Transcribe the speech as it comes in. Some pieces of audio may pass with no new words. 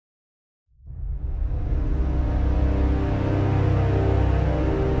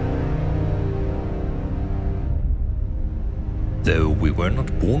we were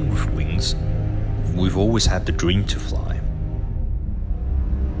not born with wings, we've always had the dream to fly.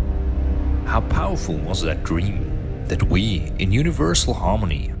 How powerful was that dream that we, in universal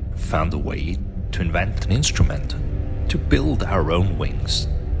harmony, found a way to invent an instrument to build our own wings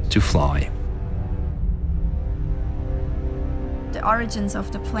to fly. The origins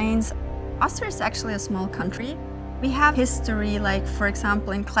of the planes. Austria is actually a small country. We have history, like for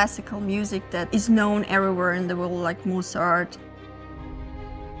example in classical music, that is known everywhere in the world, like Mozart.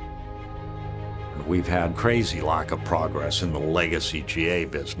 We've had crazy lack of progress in the legacy GA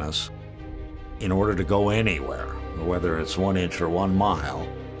business. In order to go anywhere, whether it's 1 inch or 1 mile,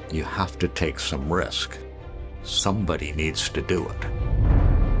 you have to take some risk. Somebody needs to do it.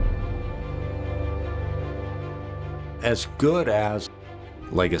 As good as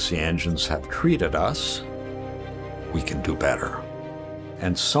legacy engines have treated us, we can do better.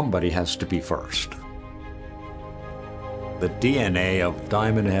 And somebody has to be first. The DNA of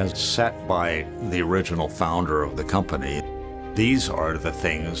Diamond is set by the original founder of the company. These are the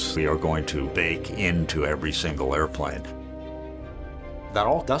things we are going to bake into every single airplane. That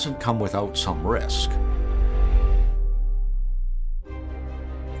all doesn't come without some risk.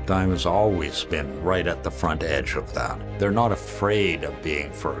 Diamond's always been right at the front edge of that. They're not afraid of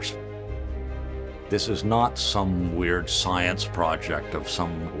being first. This is not some weird science project of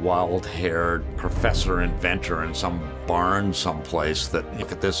some wild-haired professor inventor in some barn someplace that,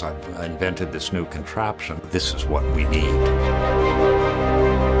 look at this, I've invented this new contraption. This is what we need.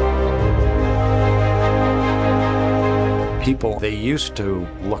 People, they used to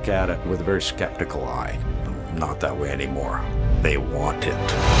look at it with a very skeptical eye. Not that way anymore. They want it.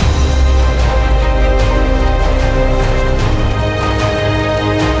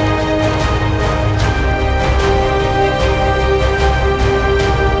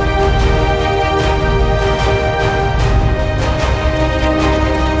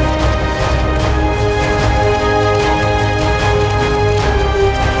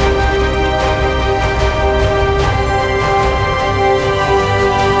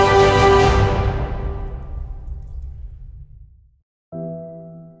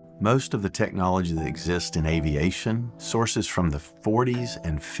 Most of the technology that exists in aviation sources from the 40s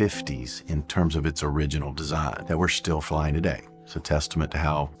and 50s in terms of its original design that we're still flying today. It's a testament to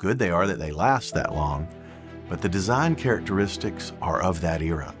how good they are that they last that long, but the design characteristics are of that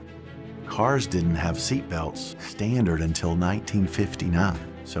era. Cars didn't have seat belts standard until 1959.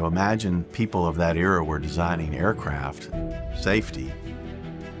 So imagine people of that era were designing aircraft safety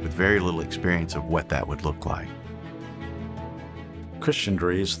with very little experience of what that would look like. Christian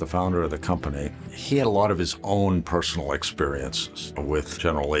Dries, the founder of the company, he had a lot of his own personal experiences with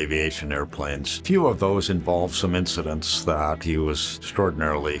general aviation airplanes. Few of those involved some incidents that he was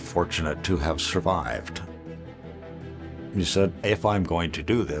extraordinarily fortunate to have survived. He said, if I'm going to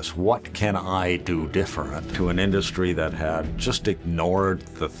do this, what can I do different to an industry that had just ignored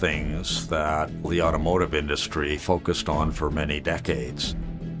the things that the automotive industry focused on for many decades?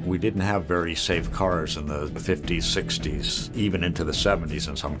 We didn't have very safe cars in the 50s, 60s, even into the 70s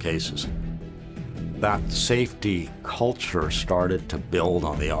in some cases. That safety culture started to build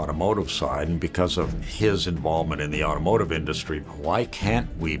on the automotive side, and because of his involvement in the automotive industry, why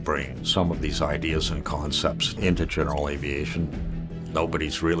can't we bring some of these ideas and concepts into general aviation?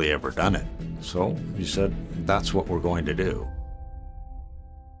 Nobody's really ever done it. So he said, that's what we're going to do.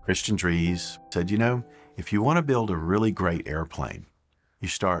 Christian Dries said, you know, if you want to build a really great airplane, you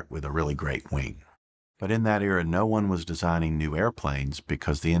start with a really great wing. But in that era, no one was designing new airplanes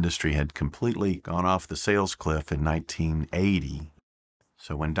because the industry had completely gone off the sales cliff in 1980.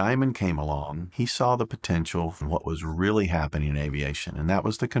 So when Diamond came along, he saw the potential in what was really happening in aviation, and that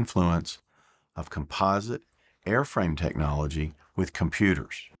was the confluence of composite airframe technology with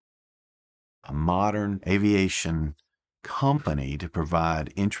computers. A modern aviation company to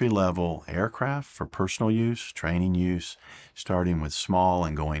provide entry-level aircraft for personal use, training use, starting with small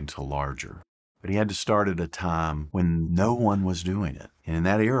and going to larger. But he had to start at a time when no one was doing it. And in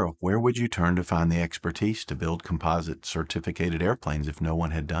that era, where would you turn to find the expertise to build composite certificated airplanes if no one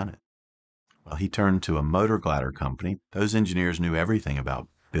had done it? Well, he turned to a motor glider company. Those engineers knew everything about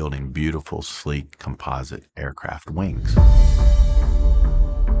building beautiful, sleek, composite aircraft wings.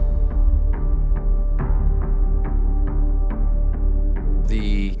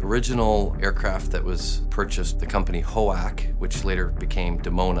 The original aircraft that was purchased, the company FADEC, which later became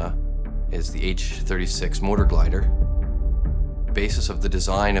Dimona, is the H-36 motor glider. The basis of the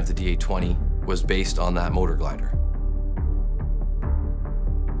design of the DA20 was based on that motor glider.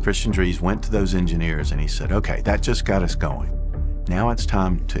 Christian Dries went to those engineers and he said, okay, that just got us going. Now it's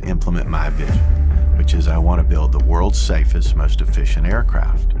time to implement my vision. which is I want to build the world's safest, most efficient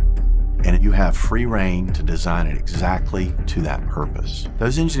aircraft. And you have free rein to design it exactly to that purpose.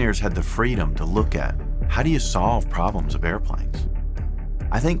 Those engineers had the freedom to look at how do you solve problems of airplanes.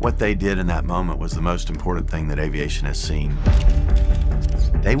 I think what they did in that moment was the most important thing that aviation has seen.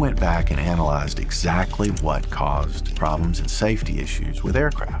 They went back and analyzed exactly what caused problems and safety issues with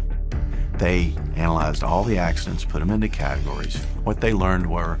aircraft. They analyzed all the accidents, put them into categories. What they learned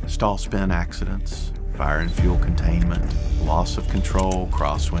were stall spin accidents, fire and fuel containment, loss of control,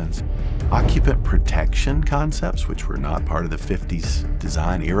 crosswinds, occupant protection concepts, which were not part of the 50s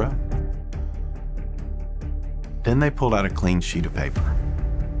design era. Then they pulled out a clean sheet of paper.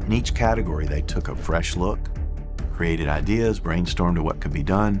 In each category, they took a fresh look, created ideas, brainstormed what could be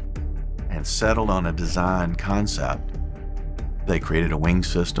done, and settled on a design concept. They created a wing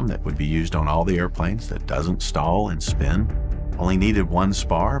system that would be used on all the airplanes that doesn't stall and spin. Only needed one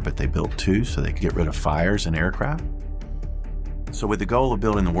spar, but they built two so they could get rid of fires in aircraft. So with the goal of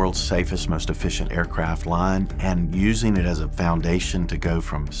building the world's safest, most efficient aircraft line and using it as a foundation to go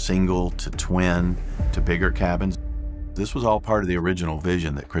from single to twin to bigger cabins, this was all part of the original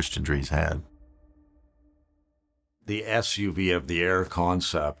vision that Christian Dries had. The SUV of the air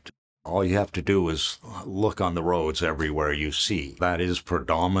concept, all you have to do is look on the roads everywhere you see. That is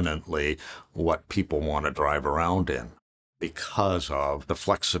predominantly what people want to drive around in because of the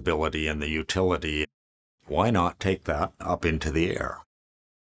flexibility and the utility. Why not take that up into the air?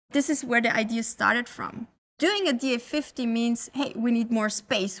 This is where the idea started from. Doing a DA50 means, hey, we need more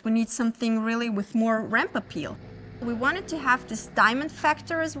space. We need something really with more ramp appeal. We wanted to have this diamond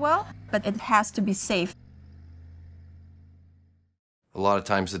factor as well, but it has to be safe. A lot of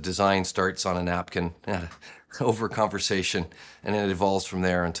times the design starts on a napkin over conversation, and it evolves from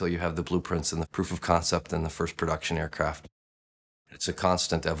there until you have the blueprints and the proof of concept and the first production aircraft. It's a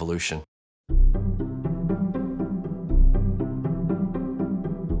constant evolution.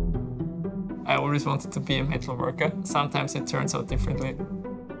 I always wanted to be a metal worker. Sometimes it turns out differently.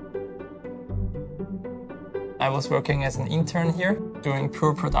 I was working as an intern here, doing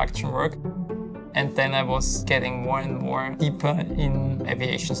pure production work. And then I was getting more and more deeper in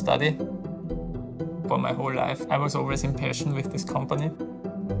aviation study. For my whole life, I was always impassioned with this company.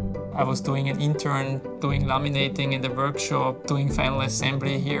 I was doing an intern, doing laminating in the workshop, doing final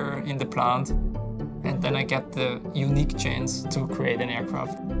assembly here in the plant. And then I got the unique chance to create an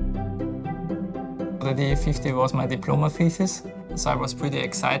aircraft. The DA50 was my diploma thesis, so I was pretty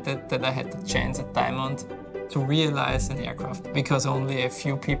excited that I had the chance at Diamond to realize an aircraft, because only a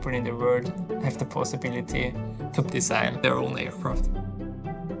few people in the world have the possibility to design their own aircraft.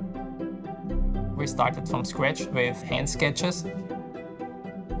 We started from scratch with hand sketches.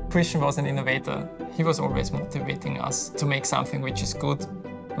 Christian was an innovator. He was always motivating us to make something which is good,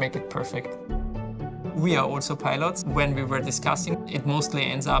 make it perfect. We are also pilots. When we were discussing, it mostly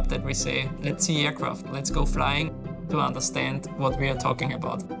ends up that we say, let's see aircraft, let's go flying to understand what we are talking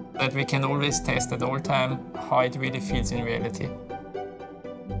about. That we can always test at all time how it really feels in reality.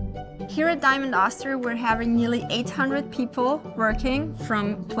 Here at Diamond Austria, we're having nearly 800 people working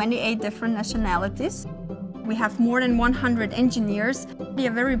from 28 different nationalities. We have more than 100 engineers. We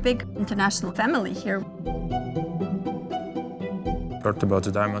are a very big international family here. Heard about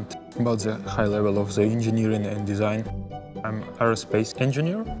the Diamond, about the high level of the engineering and design. I'm an aerospace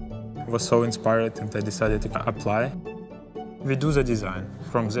engineer. I was so inspired and I decided to apply. We do the design.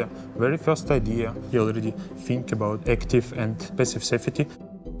 From the very first idea, you already think about active and passive safety.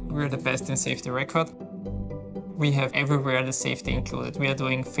 We're the best in safety record. We have everywhere the safety included. We are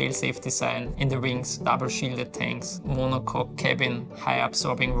doing fail-safe design in the wings, double shielded tanks, monocoque cabin, high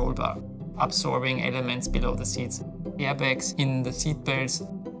absorbing roll bar, absorbing elements below the seats, airbags in the seat belts.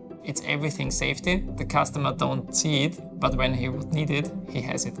 It's everything safety. The customer don't see it, but when he would need it, he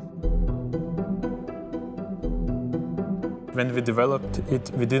has it. When we developed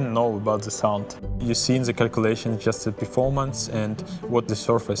it, we didn't know about the sound. You see in the calculation just the performance and what the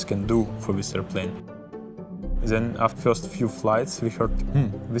surface can do for this airplane. Then after the first few flights, we heard,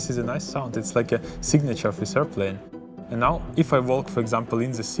 this is a nice sound. It's like a signature of this airplane. And now, if I walk, for example,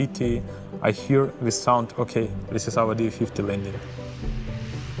 in the city, I hear this sound, okay, this is our DA50 landing.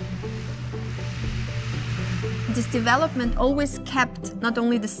 This development always kept not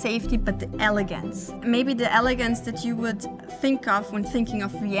only the safety, but the elegance. Maybe the elegance that you would think of when thinking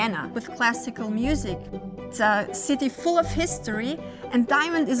of Vienna with classical music. It's a city full of history, and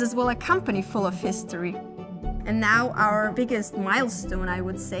Diamond is as well a company full of history. And now our biggest milestone, I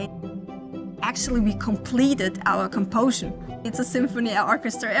would say, Actually, we completed our composition. It's a symphony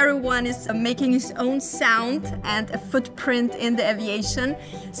orchestra. Everyone is making his own sound and a footprint in the aviation.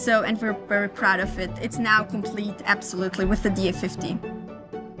 So, and we're very proud of it. It's now complete, absolutely, with the DA50.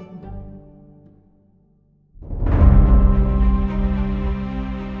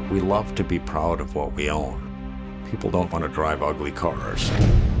 We love to be proud of what we own. People don't want to drive ugly cars.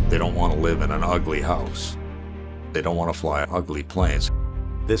 They don't want to live in an ugly house. They don't want to fly ugly planes.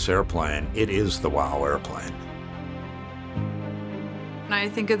 This airplane, it is the wow airplane. When I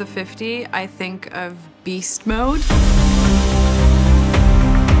think of the 50, I think of beast mode.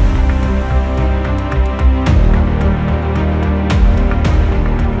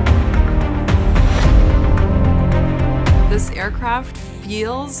 This aircraft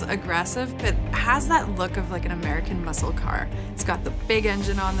feels aggressive, but has that look of like an American muscle car. It's got the big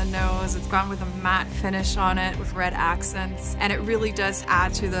engine on the nose, it's gone with a matte finish on it with red accents, and it really does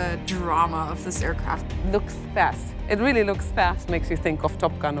add to the drama of this aircraft. Looks fast. It really looks fast, makes you think of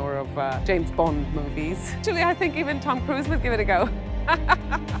Top Gun or of James Bond movies. Actually, I think even Tom Cruise would give it a go.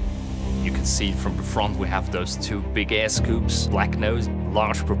 You can see from the front we have those two big air scoops, black nose,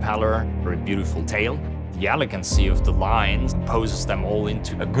 large propeller, very beautiful tail. The elegancy of the lines poses them all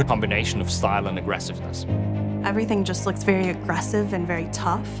into a good combination of style and aggressiveness. Everything just looks very aggressive and very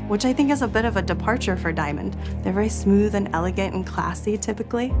tough, which I think is a bit of a departure for Diamond. They're very smooth and elegant and classy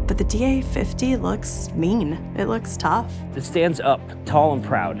typically, but the DA50 looks mean. It looks tough. It stands up, tall and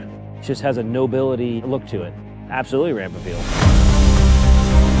proud. It just has a nobility look to it. Absolutely ramp appeal.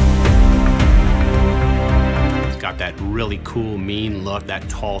 Got that really cool, mean look, that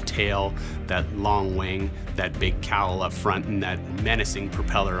tall tail, that long wing, that big cowl up front, and that menacing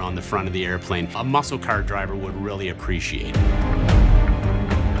propeller on the front of the airplane. A muscle car driver would really appreciate.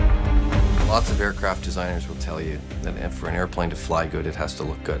 Lots of aircraft designers will tell you that for an airplane to fly good, it has to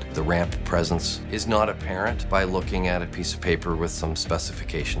look good. The ramp presence is not apparent by looking at a piece of paper with some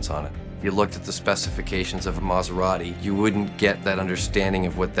specifications on it. If you looked at the specifications of a Maserati, you wouldn't get that understanding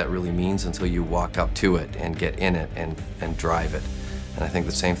of what that really means until you walk up to it and get in it and drive it. And I think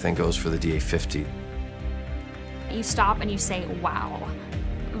the same thing goes for the DA50. You stop and you say, wow.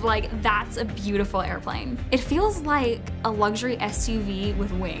 Like, that's a beautiful airplane. It feels like a luxury SUV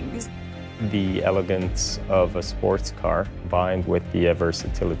with wings. The elegance of a sports car combined with the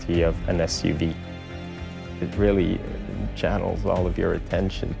versatility of an SUV. It really channels all of your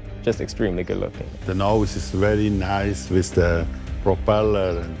attention. Just extremely good looking. The nose is very nice with the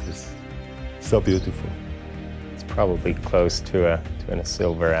propeller, and it's so beautiful. It's probably close to a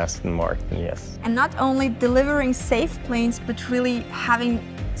silver Aston Martin, yes. And not only delivering safe planes, but really having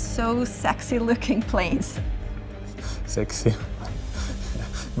so sexy looking planes. Sexy.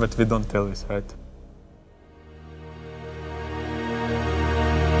 But we don't tell this, right?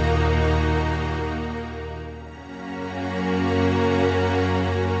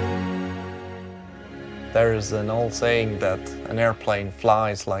 There is an old saying that an airplane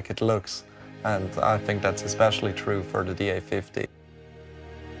flies like it looks, and I think that's especially true for the DA50.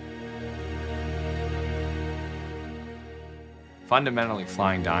 Fundamentally,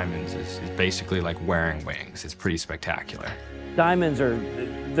 flying Diamonds is basically like wearing wings. It's pretty spectacular. Diamonds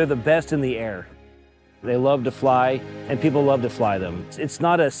they're the best in the air. They love to fly, and people love to fly them. It's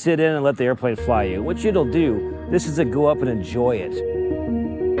not a sit in and let the airplane fly you. What you'll do, this is a go up and enjoy it.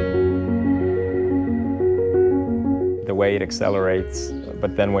 The way it accelerates,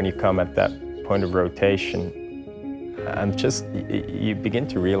 but then when you come at that point of rotation, and just you begin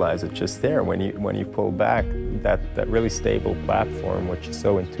to realize it's just there when you pull back, that really stable platform, which is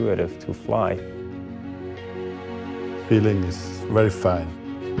so intuitive to fly. Feeling is very fine.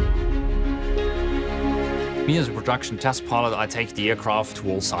 Me as a production test pilot, I take the aircraft to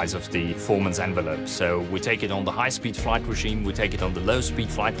all sides of the performance envelope. So we take it on the high-speed flight regime, we take it on the low-speed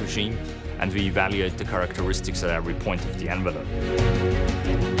flight regime, and we evaluate the characteristics at every point of the envelope.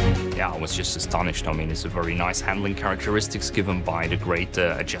 Yeah, I was just astonished. I mean, it's a very nice handling characteristics given by the great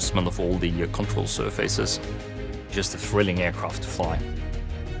adjustment of all the control surfaces. Just a thrilling aircraft to fly.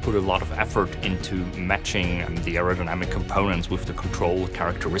 Put a lot of effort into matching the aerodynamic components with the control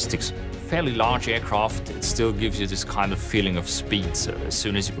characteristics. Fairly large aircraft, it still gives you this kind of feeling of speed. So as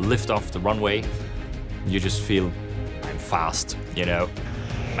soon as you lift off the runway, you just feel, I'm fast, you know?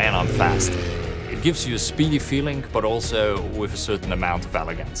 Man, I'm fast. It gives you a speedy feeling, but also with a certain amount of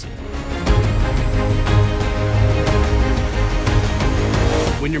elegance.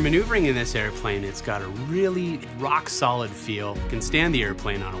 When you're maneuvering in this airplane, it's got a really rock-solid feel. You can stand the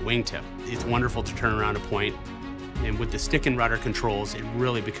airplane on a wingtip. It's wonderful to turn around a point, and with the stick and rudder controls, it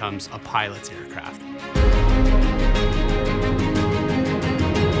really becomes a pilot's aircraft.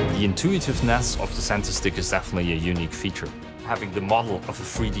 The intuitiveness of the center stick is definitely a unique feature. Having the model of a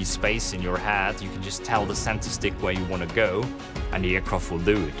 3D space in your head, you can just tell the center stick where you want to go, and the aircraft will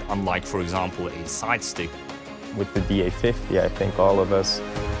do it, unlike, for example, a side stick. With the DA50, I think all of us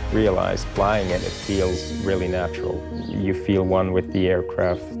realized flying it feels really natural. You feel one with the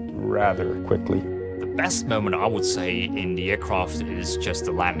aircraft rather quickly. The best moment, I would say, in the aircraft is just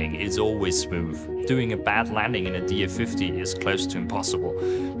the landing. It's always smooth. Doing a bad landing in a DA50 is close to impossible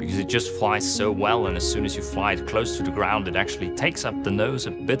because it just flies so well, and as soon as you fly it close to the ground, it actually takes up the nose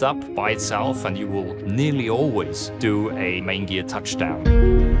a bit up by itself, and you will nearly always do a main gear touchdown.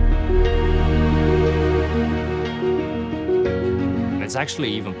 It's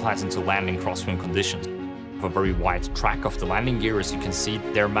actually even pleasant to land in crosswind conditions. A very wide track of the landing gear, as you can see,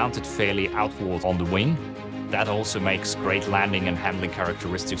 they're mounted fairly outward on the wing. That also makes great landing and handling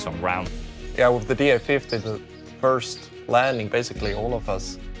characteristics on ground. Yeah, with the DA50, the first landing, basically all of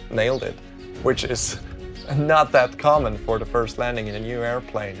us nailed it, which is not that common for the first landing in a new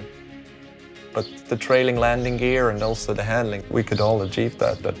airplane. But the trailing landing gear and also the handling, we could all achieve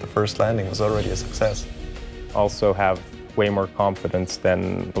that the first landing was already a success. Also have way more confidence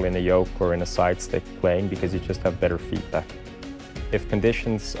than in a yoke or in a side stick plane because you just have better feedback. If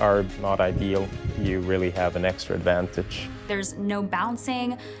conditions are not ideal, you really have an extra advantage. There's no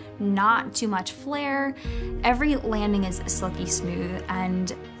bouncing, not too much flare. Every landing is silky smooth,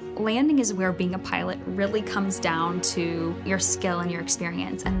 and landing is where being a pilot really comes down to your skill and your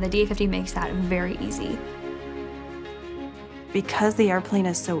experience, and the DA50 makes that very easy. Because the airplane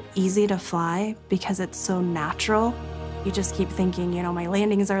is so easy to fly, because it's so natural, you just keep thinking, you know, my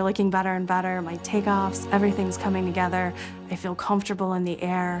landings are looking better and better, my takeoffs, everything's coming together, I feel comfortable in the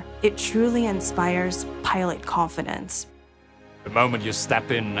air. It truly inspires pilot confidence. The moment you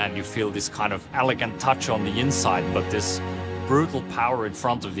step in and you feel this kind of elegant touch on the inside, but this brutal power in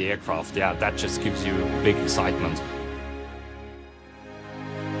front of the aircraft, yeah, that just gives you big excitement.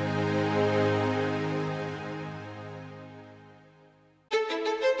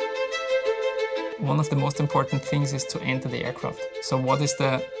 One of the most important things is to enter the aircraft. So what is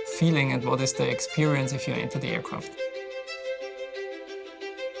the feeling and what is the experience if you enter the aircraft?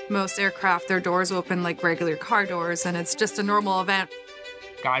 Most aircraft, their doors open like regular car doors, and it's just a normal event.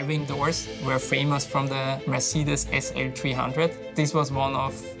 Gullwing doors were famous from the Mercedes SL300. This was one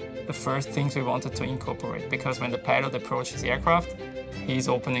of the first things we wanted to incorporate, because when the pilot approaches the aircraft, he's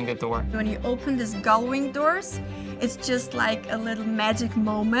opening the door. When you open these gullwing doors, it's just like a little magic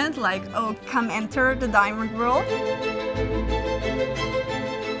moment, like, oh, come enter the diamond world.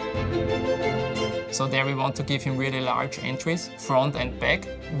 So there we want to give him really large entries, front and back.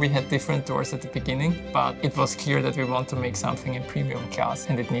 We had different doors at the beginning, but it was clear that we want to make something in premium class,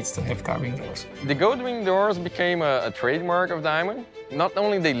 and it needs to have gullwing doors. The gullwing doors became a trademark of Diamond. Not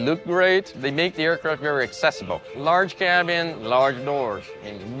only they look great, they make the aircraft very accessible. Large cabin, large doors,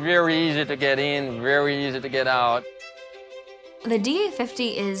 and very easy to get in, very easy to get out. The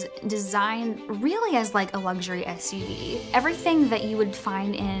DA50 is designed really as like a luxury SUV. Everything that you would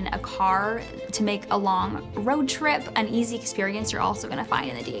find in a car to make a long road trip an easy experience, you're also gonna find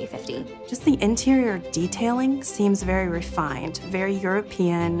in the DA50. Just the interior detailing seems very refined, very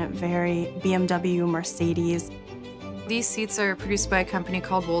European, very BMW, Mercedes. These seats are produced by a company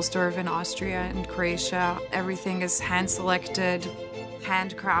called Wolfsdorf in Austria and Croatia. Everything is hand-selected,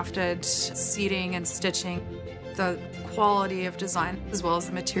 handcrafted seating and stitching. The quality of design, as well as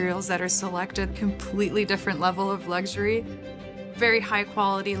the materials that are selected, completely different level of luxury. Very high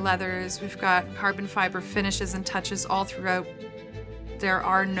quality leathers. We've got carbon fiber finishes and touches all throughout. There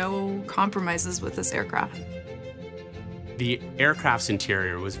are no compromises with this aircraft. The aircraft's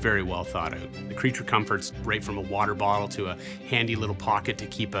interior was very well thought out. The creature comforts, right from a water bottle to a handy little pocket to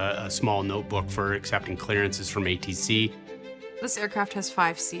keep a small notebook for accepting clearances from ATC. This aircraft has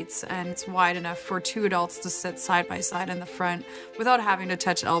 5 seats, and it's wide enough for 2 adults to sit side by side in the front without having to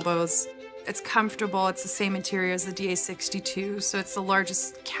touch elbows. It's comfortable. It's the same interior as the DA62, so it's the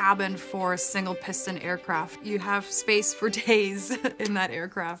largest cabin for a single piston aircraft. You have space for days in that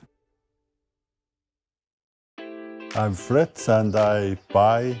aircraft. I'm Fritz, and I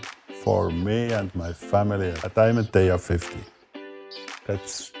buy for me and my family a Diamond DA50.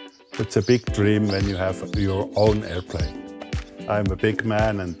 That's a big dream when you have your own airplane. I'm a big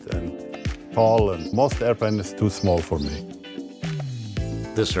man and tall, and most airplane is too small for me.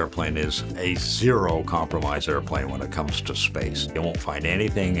 This airplane is a zero-compromise airplane when it comes to space. You won't find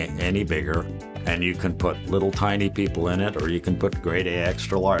anything any bigger, and you can put little tiny people in it, or you can put grade A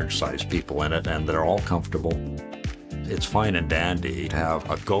extra large size people in it, and they're all comfortable. It's fine and dandy to have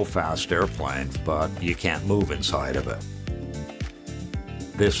a go-fast airplane, but you can't move inside of it.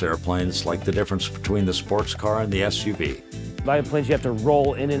 This airplane is like the difference between the sports car and the SUV. Biplanes you have to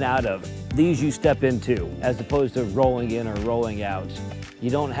roll in and out of. These you step into, as opposed to rolling in or rolling out.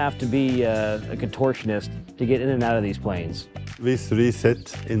 You don't have to be a contortionist to get in and out of these planes. We three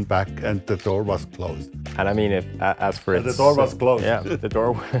sit in back and the door was closed. And I mean, as for the door was closed. Yeah, the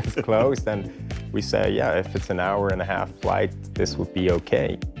door was closed, and we say, yeah, if it's an hour-and-a-half flight, this would be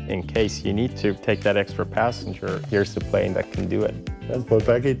okay. In case you need to take that extra passenger, here's the plane that can do it. And for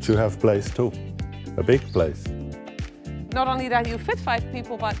baggage, you have place too, a big place. Not only that you fit 5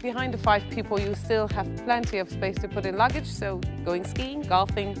 people, but behind the 5 people you still have plenty of space to put in luggage, so going skiing,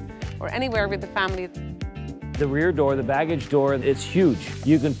 golfing, or anywhere with the family. The rear door, the baggage door, it's huge.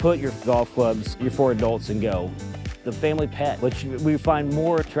 You can put your golf clubs, your 4 adults, and go. The family pet, which we find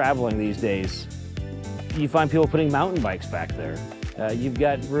more traveling these days. You find people putting mountain bikes back there. You've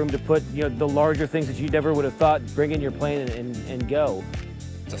got room to put the larger things that you never would have thought, bring in your plane and go.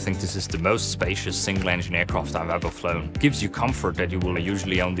 I think this is the most spacious single-engine aircraft I've ever flown. It gives you comfort that you will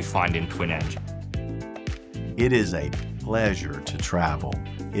usually only find in twin-engine. It is a pleasure to travel.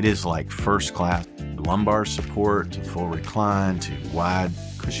 It is like first class. Lumbar support to full recline to wide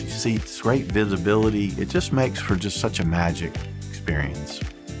cushy seats, great visibility. It just makes for just such a magic experience.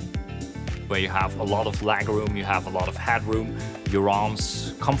 Where you have a lot of leg room, you have a lot of headroom, your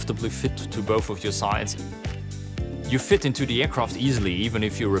arms comfortably fit to both of your sides. You fit into the aircraft easily, even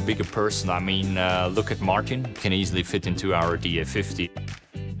if you're a bigger person. I mean, look at Martin, can easily fit into our DA50.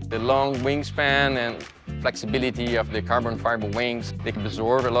 The long wingspan and flexibility of the carbon fiber wings, they can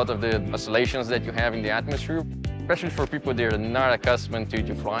absorb a lot of the oscillations that you have in the atmosphere. Especially for people that are not accustomed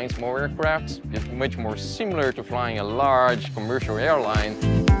to flying small aircrafts. It's much more similar to flying a large commercial airline.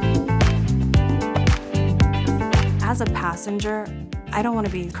 As a passenger, I don't want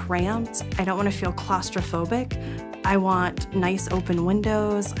to be cramped. I don't want to feel claustrophobic. I want nice open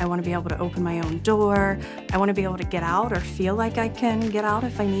windows. I want to be able to open my own door. I want to be able to get out or feel like I can get out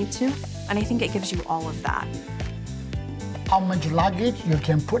if I need to. And I think it gives you all of that. How much luggage you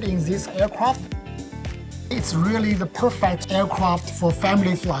can put in this aircraft? It's really the perfect aircraft for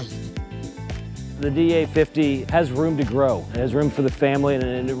family flight. The DA50 has room to grow. It has room for the family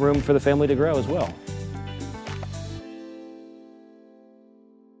and room for the family to grow as well.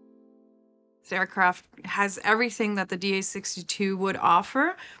 This aircraft has everything that the DA62 would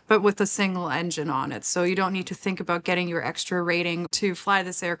offer, but with a single engine on it. So you don't need to think about getting your extra rating to fly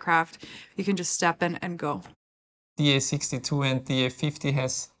this aircraft. You can just step in and go. DA62 and DA50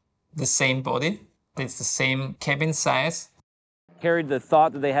 has the same body. It's the same cabin size. Carried the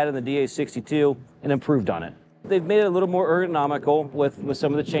thought that they had in the DA62 and improved on it. They've made it a little more ergonomical with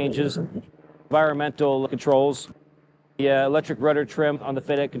some of the changes. Environmental controls, the electric rudder trim on the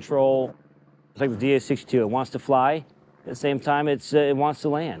FADEC control. It's like the DA62, it wants to fly. At the same time, it wants to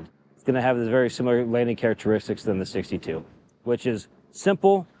land. It's going to have the very similar landing characteristics than the 62, which is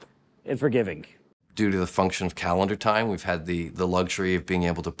simple and forgiving. Due to the function of calendar time, we've had the luxury of being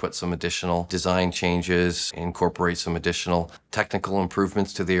able to put some additional design changes, incorporate some additional technical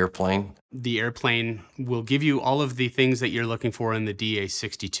improvements to the airplane. The airplane will give you all of the things that you're looking for in the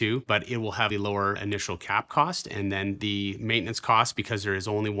DA62, but it will have a lower initial cap cost, and then the maintenance cost, because there is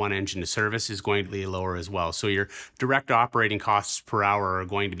only one engine to service, is going to be lower as well. So your direct operating costs per hour are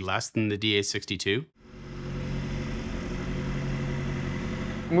going to be less than the DA62.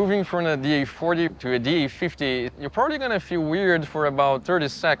 Moving from a DA40 to a DA50, you're probably going to feel weird for about 30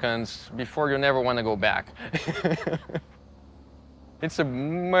 seconds before you never want to go back. It's a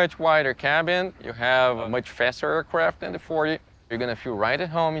much wider cabin. You have a much faster aircraft than the 40. You're going to feel right at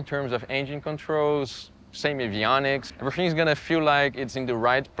home in terms of engine controls, same avionics. Everything's going to feel like it's in the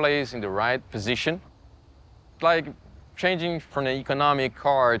right place, in the right position. Like changing from an economic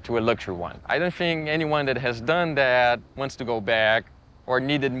car to a luxury one. I don't think anyone that has done that wants to go back or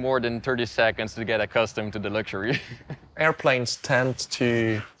needed more than 30 seconds to get accustomed to the luxury. Airplanes tend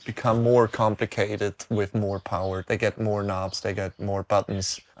to become more complicated with more power. They get more knobs, they get more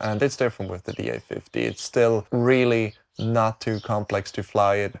buttons, and it's different with the DA50. It's still really not too complex to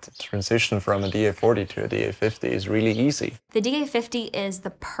fly it. The transition from a DA40 to a DA50 is really easy. The DA50 is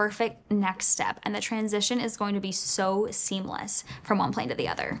the perfect next step, and the transition is going to be so seamless from one plane to the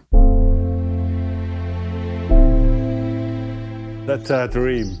other. That's a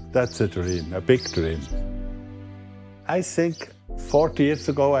dream. That's a dream, a big dream. I think 40 years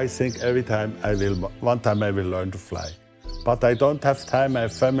ago, I think one time I will learn to fly. But I don't have time. I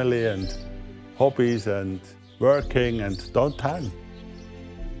have family and hobbies and working and don't time.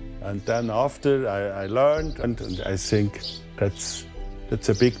 And then after I learned, and I think that's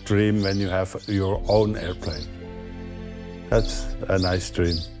a big dream when you have your own airplane. That's a nice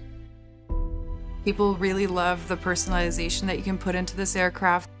dream. People really love the personalization that you can put into this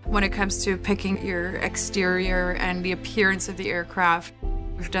aircraft. When it comes to picking your exterior and the appearance of the aircraft,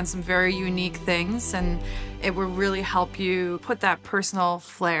 we've done some very unique things, and it will really help you put that personal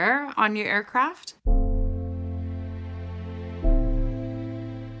flair on your aircraft.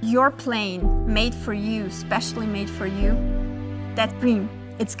 Your plane, made for you, specially made for you, that dream,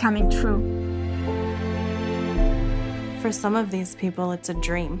 it's coming true. For some of these people, it's a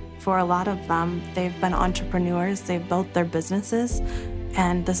dream. For a lot of them, they've been entrepreneurs, they've built their businesses,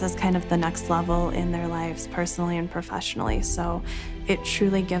 and this is kind of the next level in their lives, personally and professionally. So it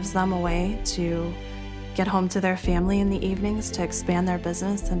truly gives them a way to get home to their family in the evenings, to expand their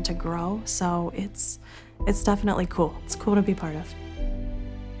business and to grow. So it's definitely cool. It's cool to be part of.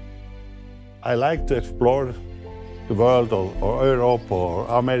 I like to explore the world or Europe or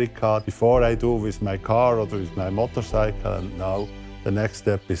America before I do with my car or with my motorcycle, and now the next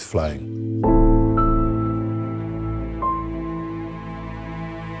step is flying.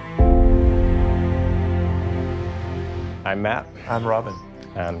 I'm Matt. I'm Robin.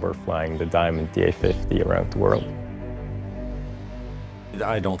 And we're flying the Diamond DA50 around the world.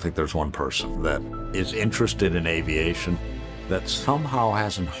 I don't think there's one person that is interested in aviation that somehow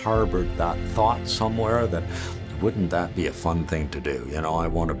hasn't harbored that thought somewhere that, wouldn't that be a fun thing to do? You know, I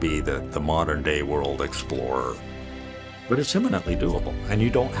want to be the modern day world explorer. But it's imminently doable, and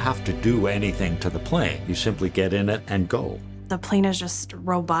you don't have to do anything to the plane. You simply get in it and go. The plane is just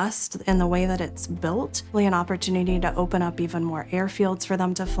robust in the way that it's built. Really an opportunity to open up even more airfields for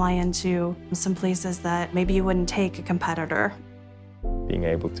them to fly into, some places that maybe you wouldn't take a competitor. Being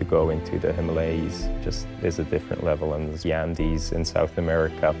able to go into the Himalayas just is a different level, and the Andes in South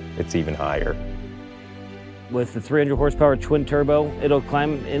America, it's even higher. With the 300 horsepower twin turbo, it'll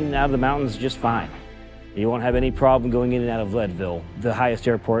climb in and out of the mountains just fine. You won't have any problem going in and out of Leadville, the highest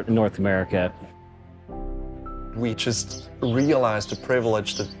airport in North America. We just realized the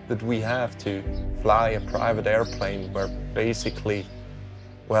privilege that we have to fly a private airplane where basically,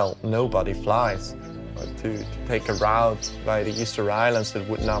 well, nobody flies. To take a route by the Easter Islands that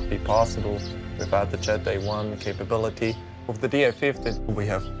would not be possible without the Jet A1 capability. With the DA50, we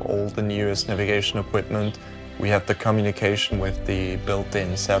have all the newest navigation equipment. We have the communication with the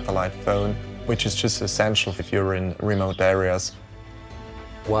built-in satellite phone, which is just essential if you're in remote areas.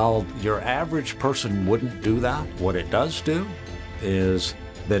 While your average person wouldn't do that, what it does do is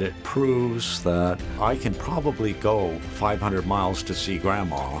that it proves that I can probably go 500 miles to see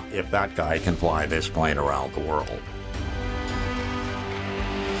Grandma if that guy can fly this plane around the world.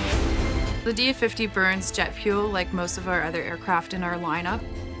 The DA50 burns jet fuel like most of our other aircraft in our lineup.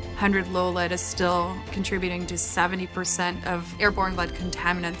 100 low lead is still contributing to 70% of airborne lead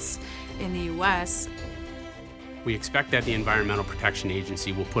contaminants in the US. We expect that the Environmental Protection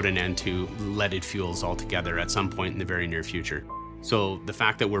Agency will put an end to leaded fuels altogether at some point in the very near future. So the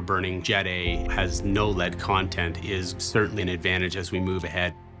fact that we're burning Jet A has no lead content is certainly an advantage as we move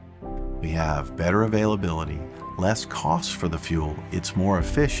ahead. We have better availability, less cost for the fuel, it's more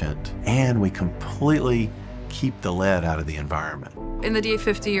efficient, and we completely keep the lead out of the environment. In the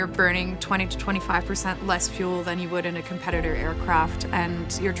DA50, you're burning 20 to 25% less fuel than you would in a competitor aircraft,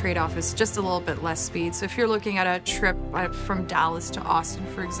 and your trade-off is just a little bit less speed. So if you're looking at a trip from Dallas to Austin,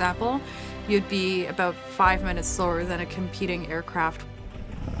 for example, you'd be about 5 minutes slower than a competing aircraft.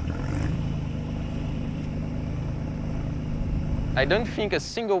 I don't think a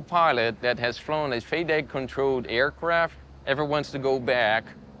single pilot that has flown a FADEC-controlled aircraft ever wants to go back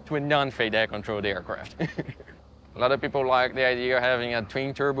to a non-FADEC-controlled aircraft. A lot of people like the idea of having a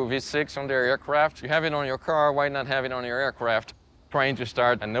twin-turbo V6 on their aircraft. You have it on your car, why not have it on your aircraft? Trying to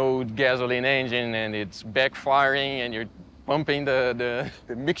start an old gasoline engine and it's backfiring and you're pumping the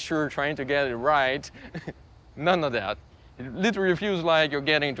mixture, trying to get it right. None of that. It literally feels like you're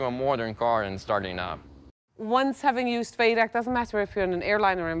getting into a modern car and starting up. Once having used FADEC, doesn't matter if you're in an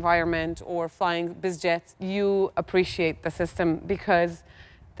airliner environment or flying biz jets, you appreciate the system because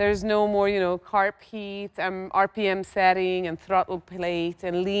there's no more, carb heat, RPM setting and throttle plate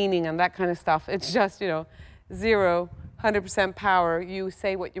and leaning and that kind of stuff. It's just, 0, 100% power. You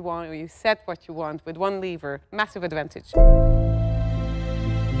say what you want or you set what you want with one lever. Massive advantage.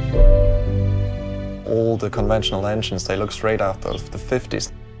 All the conventional engines, they look straight out of the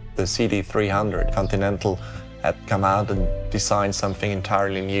 50s. The CD300 Continental had come out and designed something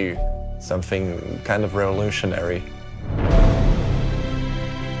entirely new, something kind of revolutionary.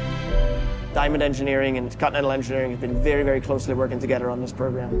 Diamond Engineering and Continental Engineering have been very, very closely working together on this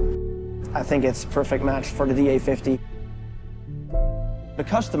program. I think it's a perfect match for the DA50. The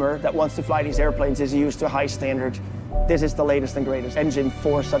customer that wants to fly these airplanes is used to a high standard this is the latest and greatest engine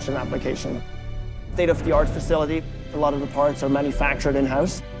for such an application. State-of-the-art facility. A lot of the parts are manufactured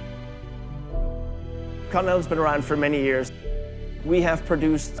in-house. Continental's been around for many years. We have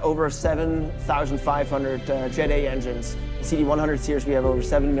produced over 7,500 Jet A engines. The CD100 series, we have over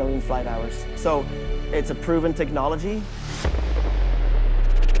 7 million flight hours. So it's a proven technology.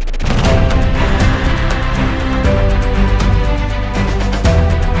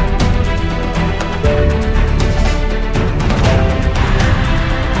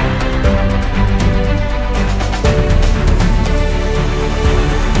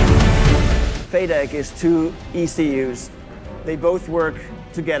 FADEC is two ECUs. They both work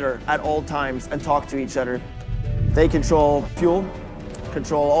together at all times and talk to each other. They control fuel,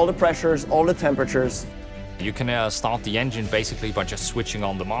 control all the pressures, all the temperatures. You can start the engine basically by just switching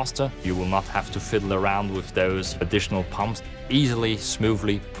on the master. You will not have to fiddle around with those additional pumps. Easily,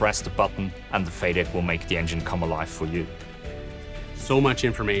 smoothly press the button and the FADEC will make the engine come alive for you. So much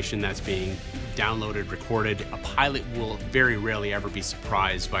information that's being downloaded, recorded. A pilot will very rarely ever be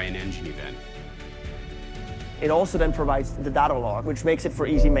surprised by an engine event. It also then provides the data log, which makes it for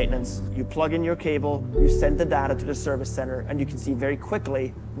easy maintenance. You plug in your cable, you send the data to the service center, and you can see very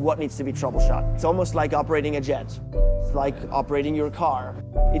quickly what needs to be troubleshot. It's almost like operating a jet. It's like operating your car.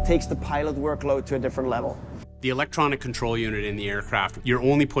 It takes the pilot workload to a different level. The electronic control unit in the aircraft, you're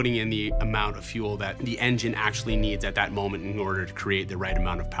only putting in the amount of fuel that the engine actually needs at that moment in order to create the right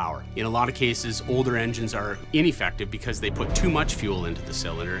amount of power. In a lot of cases, older engines are ineffective because they put too much fuel into the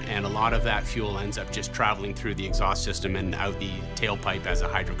cylinder, and a lot of that fuel ends up just traveling through the exhaust system and out the tailpipe as a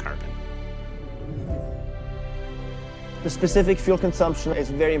hydrocarbon. The specific fuel consumption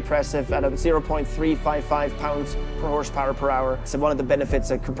is very impressive at 0.355 pounds per horsepower per hour. It's one of the benefits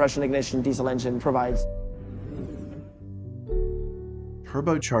a compression ignition diesel engine provides.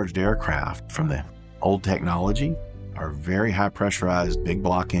 Turbocharged aircraft from the old technology are very high pressurized, big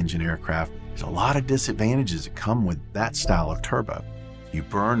block engine aircraft. There's a lot of disadvantages that come with that style of turbo. You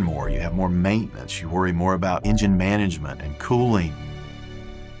burn more, you have more maintenance, you worry more about engine management and cooling.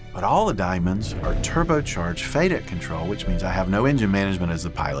 But all the Diamonds are turbocharged FADEC control, which means I have no engine management as the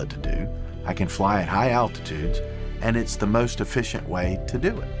pilot to do. I can fly at high altitudes, and it's the most efficient way to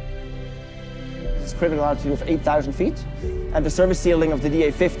do it. It's critical altitude of 8,000 feet, and the service ceiling of the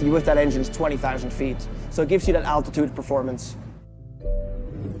DA50 with that engine is 20,000 feet. So it gives you that altitude performance.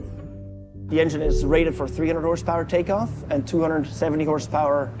 The engine is rated for 300 horsepower takeoff and 270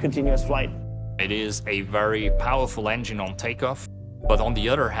 horsepower continuous flight. It is a very powerful engine on takeoff. But on the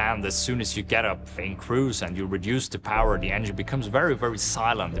other hand, as soon as you get up in cruise and you reduce the power, the engine becomes very, very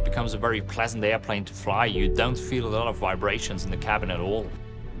silent. It becomes a very pleasant airplane to fly. You don't feel a lot of vibrations in the cabin at all.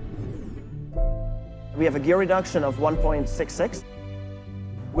 We have a gear reduction of 1.66.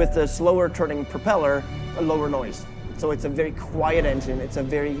 With the slower turning propeller, a lower noise. So it's a very quiet engine. It's a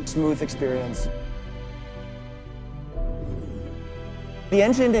very smooth experience. The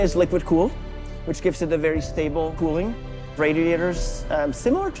engine is liquid cooled, which gives it a very stable cooling. Radiators,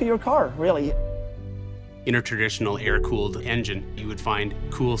 similar to your car, really. In a traditional air-cooled engine, you would find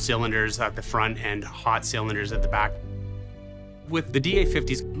cool cylinders at the front and hot cylinders at the back. With the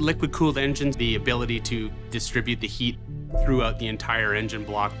DA50's liquid-cooled engines, the ability to distribute the heat throughout the entire engine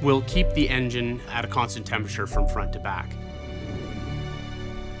block will keep the engine at a constant temperature from front to back.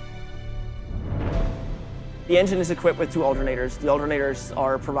 The engine is equipped with two alternators. The alternators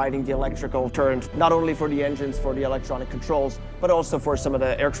are providing the electrical current, not only for the engines, for the electronic controls, but also for some of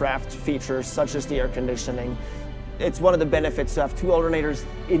the aircraft features, such as the air conditioning. It's one of the benefits to have two alternators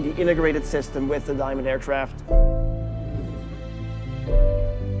in the integrated system with the Diamond aircraft.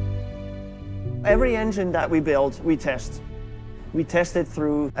 Every engine that we build, we test. We test it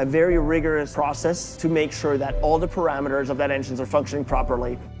through a very rigorous process to make sure that all the parameters of that engine are functioning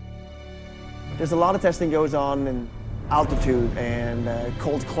properly. There's a lot of testing goes on in altitude and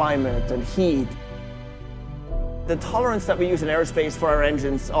cold climate and heat. The tolerance that we use in aerospace for our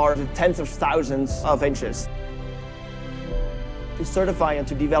engines are the tens of thousands of inches. To certify and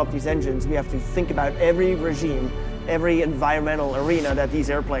to develop these engines, we have to think about every regime, every environmental arena that these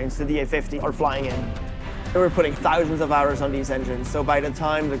airplanes, the DA50, are flying in. We're putting thousands of hours on these engines, so by the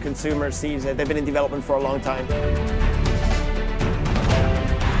time the consumer sees it, they've been in development for a long time.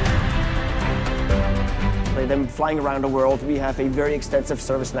 Them flying around the world, we have a very extensive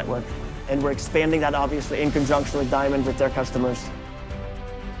service network, and we're expanding that obviously in conjunction with Diamond with their customers.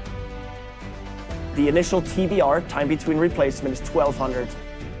 The initial TBR, time between replacement, is 1,200.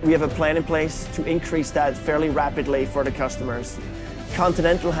 We have a plan in place to increase that fairly rapidly for the customers.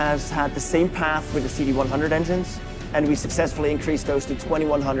 Continental has had the same path with the CD100 engines, and we successfully increased those to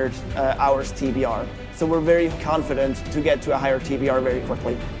 2100 hours TBR. So we're very confident to get to a higher TBR very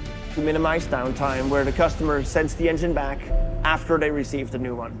quickly. To minimize downtime, where the customer sends the engine back after they receive the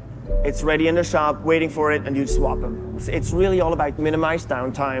new one. It's ready in the shop, waiting for it, and you swap them. It's really all about minimized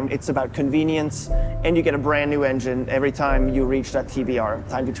downtime. It's about convenience, and you get a brand new engine every time you reach that TBR,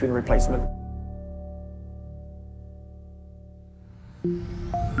 time between replacement.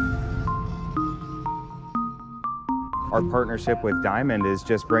 Our partnership with Diamond is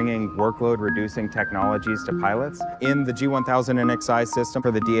just bringing workload-reducing technologies to pilots. In the G1000 NXI system for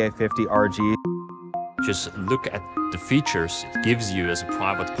the DA50 RG, just look at the features it gives you as a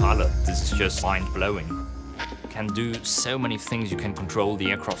private pilot. This is just mind-blowing. You can do so many things. You can control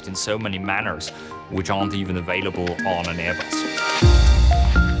the aircraft in so many manners, which aren't even available on an Airbus.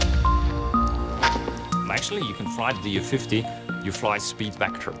 Actually, you can fly the DA50, you fly speed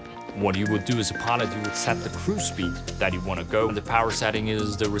vector. What you would do as a pilot, you would set the cruise speed that you want to go, and the power setting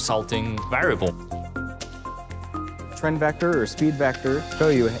is the resulting variable. Trend vector or speed vector show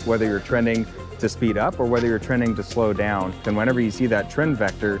you whether you're trending to speed up or whether you're trending to slow down. And whenever you see that trend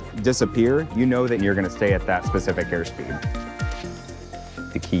vector disappear, you know that you're going to stay at that specific airspeed.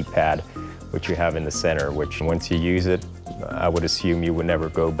 The keypad, which you have in the center, which once you use it, I would assume you would never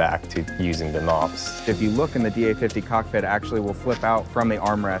go back to using the knobs. If you look in the DA50 cockpit, actually will flip out from the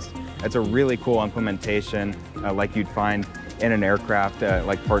armrest. It's a really cool implementation like you'd find in an aircraft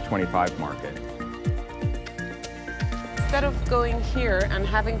like Part 25 market. Instead of going here and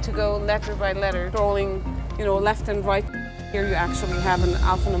having to go letter by letter, scrolling, left and right, here you actually have an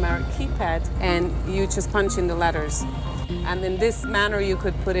alphanumeric keypad and you just punch in the letters. And in this manner, you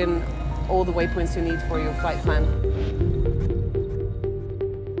could put in all the waypoints you need for your flight plan.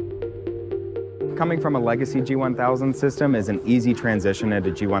 Coming from a legacy G1000 system is an easy transition into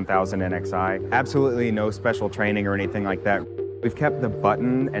G1000 NXI. Absolutely no special training or anything like that. We've kept the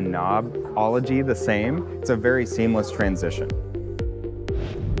button and knob-ology the same. It's a very seamless transition.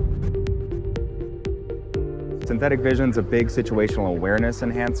 Synthetic Vision's a big situational awareness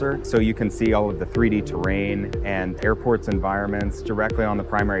enhancer, so you can see all of the 3D terrain and airport's environments directly on the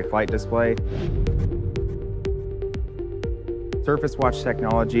primary flight display. Surface Watch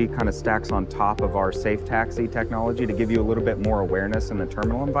technology kind of stacks on top of our Safe Taxi technology to give you a little bit more awareness in the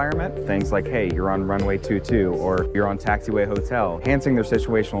terminal environment. Things like, hey, you're on runway 22 or you're on taxiway hotel, enhancing their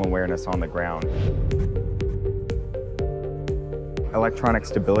situational awareness on the ground. Electronic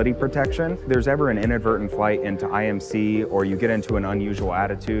stability protection. If there's ever an inadvertent flight into IMC or you get into an unusual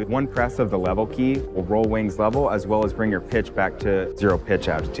attitude, one press of the level key will roll wings level as well as bring your pitch back to 0 pitch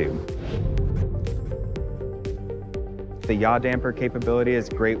altitude. The yaw damper capability is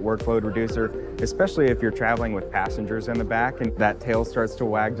a great workload reducer, especially if you're traveling with passengers in the back and that tail starts to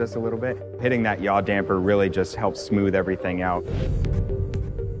wag just a little bit. Hitting that yaw damper really just helps smooth everything out.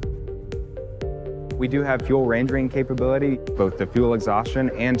 We do have fuel ranging capability, both to fuel exhaustion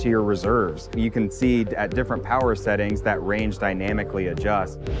and to your reserves. You can see at different power settings that range dynamically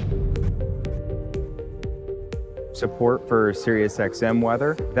adjusts. Support for SiriusXM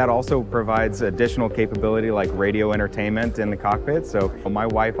weather. That also provides additional capability like radio entertainment in the cockpit. So my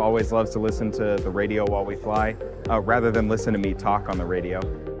wife always loves to listen to the radio while we fly, rather than listen to me talk on the radio.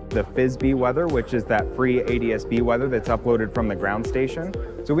 The FISB weather, which is that free ADS-B weather that's uploaded from the ground station.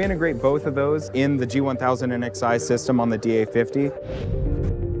 So we integrate both of those in the G1000 NXI system on the DA50.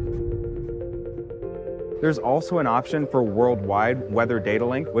 There's also an option for worldwide weather data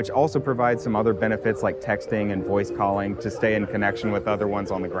link, which also provides some other benefits like texting and voice calling to stay in connection with other ones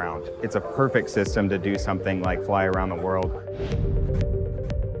on the ground. It's a perfect system to do something like fly around the world.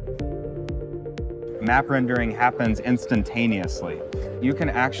 Map rendering happens instantaneously. You can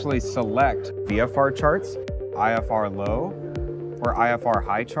actually select VFR charts, IFR low, or IFR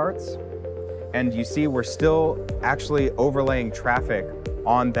high charts, and you see we're still actually overlaying traffic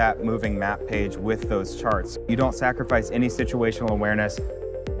on that moving map page with those charts. You don't sacrifice any situational awareness.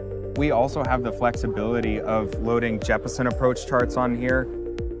 We also have the flexibility of loading Jeppesen approach charts on here.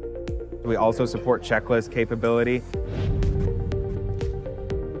 We also support checklist capability.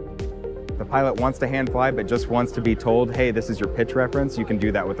 If the pilot wants to hand fly but just wants to be told, hey, this is your pitch reference, you can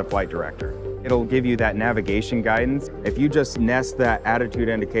do that with the flight director. It'll give you that navigation guidance. If you just nest that attitude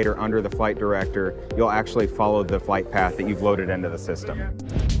indicator under the flight director, you'll actually follow the flight path that you've loaded into the system.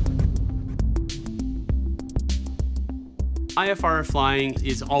 IFR flying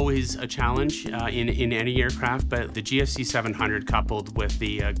is always a challenge in any aircraft, but the GFC 700 coupled with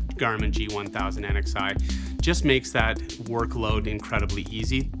the Garmin G1000 NXI just makes that workload incredibly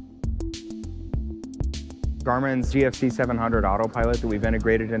easy. Garmin's GFC 700 autopilot that we've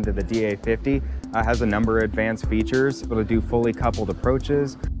integrated into the DA50 has a number of advanced features. It'll do fully coupled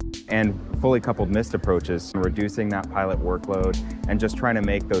approaches and fully coupled missed approaches, reducing that pilot workload and just trying to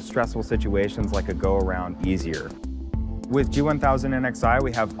make those stressful situations like a go-around easier. With G1000 NXI,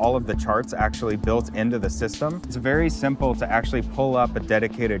 we have all of the charts actually built into the system. It's very simple to actually pull up a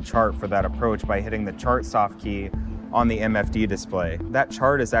dedicated chart for that approach by hitting the chart soft key on the MFD display. That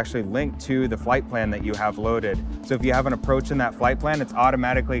chart is actually linked to the flight plan that you have loaded. So if you have an approach in that flight plan, it's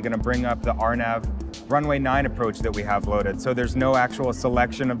automatically going to bring up the RNAV runway 9 approach that we have loaded. So there's no actual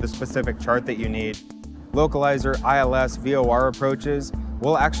selection of the specific chart that you need. Localizer, ILS, VOR approaches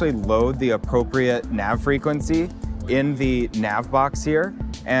will actually load the appropriate nav frequency in the nav box here,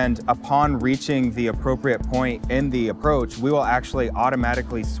 and upon reaching the appropriate point in the approach, we will actually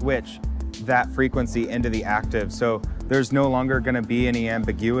automatically switch that frequency into the active. So there's no longer going to be any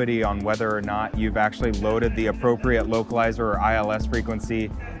ambiguity on whether or not you've actually loaded the appropriate localizer or ILS frequency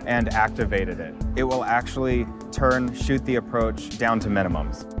and activated it. It will actually shoot the approach down to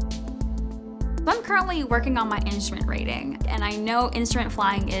minimums. I'm currently working on my instrument rating, and I know instrument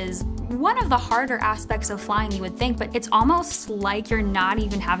flying is one of the harder aspects of flying, you would think, but it's almost like you're not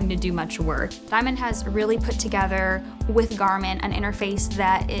even having to do much work. Diamond has really put together with Garmin an interface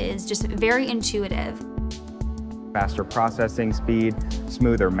that is just very intuitive. Faster processing speed,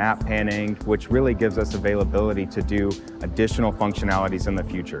 smoother map panning, which really gives us availability to do additional functionalities in the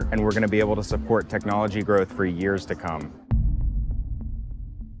future. And we're going to be able to support technology growth for years to come.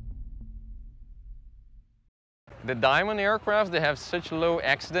 The Diamond aircraft, they have such low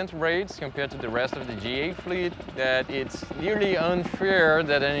accident rates compared to the rest of the GA fleet that it's nearly unfair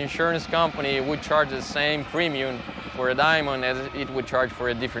that an insurance company would charge the same premium for a Diamond as it would charge for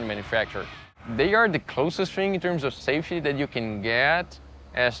a different manufacturer. They are the closest thing in terms of safety that you can get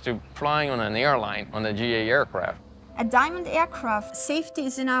as to flying on an airline, on a GA aircraft. At Diamond Aircraft, safety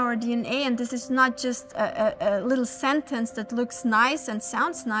is in our DNA, and this is not just a little sentence that looks nice and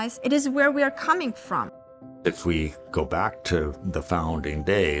sounds nice. It is where we are coming from. If we go back to the founding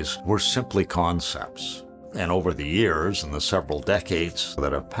days, we're simply concepts. And over the years and the several decades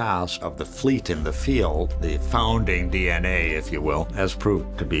that have passed of the fleet in the field, the founding DNA, if you will, has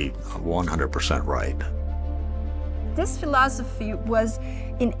proved to be 100% right. This philosophy was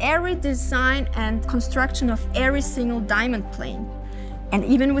in every design and construction of every single Diamond plane, and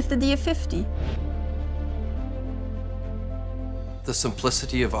even with the DA50. The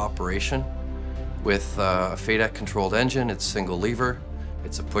simplicity of operation. With a FADEC controlled engine, it's single lever,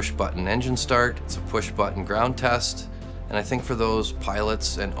 it's a push button engine start, it's a push button ground test. And I think for those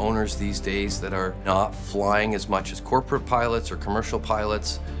pilots and owners these days that are not flying as much as corporate pilots or commercial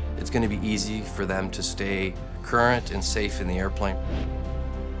pilots, it's going to be easy for them to stay current and safe in the airplane.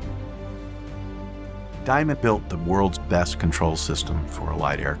 Diamond built the world's best control system for a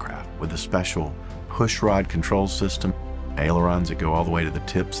light aircraft with a special push rod control system, ailerons that go all the way to the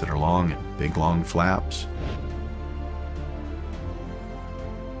tips that are long and big long flaps.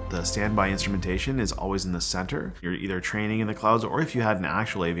 The standby instrumentation is always in the center. You're either training in the clouds, or if you had an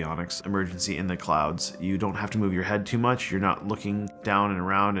actual avionics emergency in the clouds, you don't have to move your head too much. You're not looking down and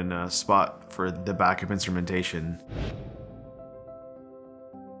around in a spot for the backup instrumentation.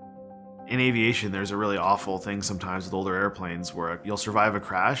 In aviation, there's a really awful thing sometimes with older airplanes where you'll survive a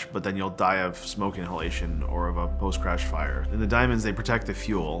crash, but then you'll die of smoke inhalation or of a post-crash fire. In the Diamonds, they protect the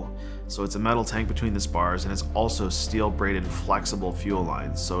fuel, so it's a metal tank between the spars, and it's also steel-braided flexible fuel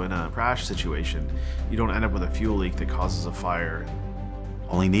lines, so in a crash situation, you don't end up with a fuel leak that causes a fire.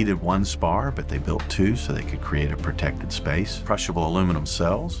 Only needed one spar, but they built two so they could create a protected space. Crushable aluminum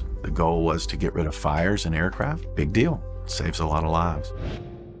cells. The goal was to get rid of fires in aircraft. Big deal. Saves a lot of lives.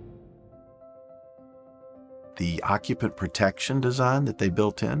 The occupant protection design that they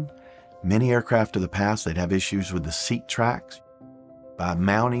built in, many aircraft of the past, they'd have issues with the seat tracks. By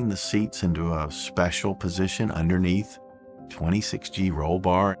mounting the seats into a special position underneath 26G roll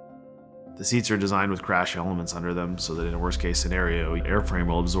bar. The seats are designed with crash elements under them so that in a worst case scenario, the airframe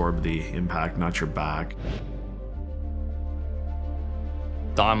will absorb the impact, not your back.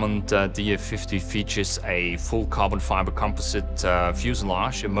 Diamond DA50 features a full carbon fiber composite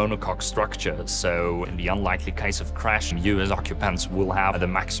fuselage, a monocoque structure, so in the unlikely case of crash, you as occupants will have the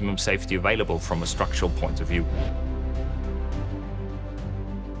maximum safety available from a structural point of view.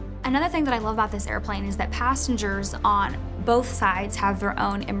 Another thing that I love about this airplane is that passengers on both sides have their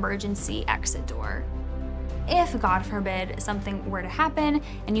own emergency exit door. If, God forbid, something were to happen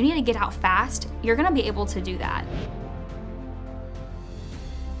and you need to get out fast, you're going to be able to do that.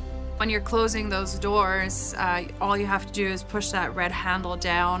 When you're closing those doors, all you have to do is push that red handle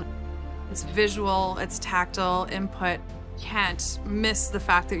down. It's visual, it's tactile input. Can't miss the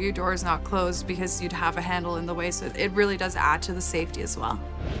fact that your door is not closed because you'd have a handle in the way, so it really does add to the safety as well.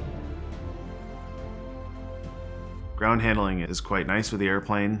 Ground handling is quite nice with the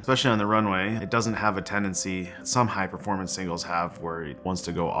airplane, especially on the runway. It doesn't have a tendency some high-performance singles have where it wants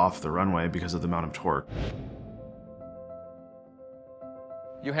to go off the runway because of the amount of torque.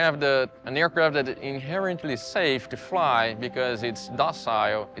 You have an aircraft that is inherently safe to fly because it's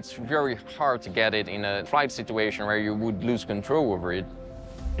docile. It's very hard to get it in a flight situation where you would lose control over it.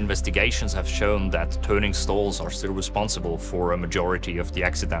 Investigations have shown that turning stalls are still responsible for a majority of the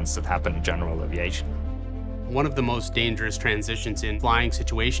accidents that happen in general aviation. One of the most dangerous transitions in flying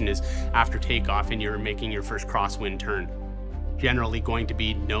situation is after takeoff and you're making your first crosswind turn. Generally going to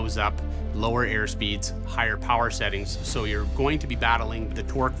be nose up, lower airspeeds, higher power settings, so you're going to be battling the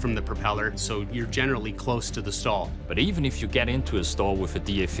torque from the propeller, so you're generally close to the stall. But even if you get into a stall with a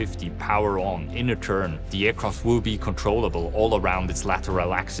DA50 power on in a turn, the aircraft will be controllable all around its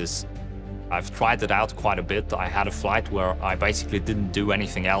lateral axis. I've tried it out quite a bit. I had a flight where I basically didn't do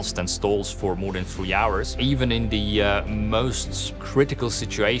anything else than stalls for more than 3 hours. Even in the most critical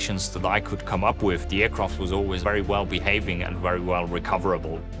situations that I could come up with, the aircraft was always very well behaving and very well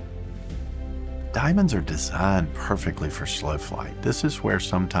recoverable. Diamonds are designed perfectly for slow flight. This is where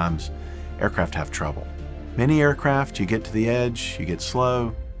sometimes aircraft have trouble. Many aircraft, you get to the edge, you get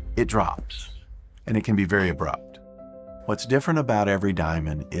slow, it drops, and it can be very abrupt. What's different about every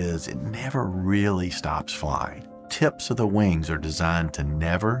Diamond is it never really stops flying. Tips of the wings are designed to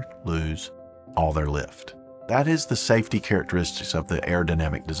never lose all their lift. That is the safety characteristics of the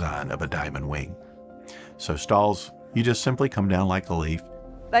aerodynamic design of a Diamond wing. So stalls, you just simply come down like a leaf.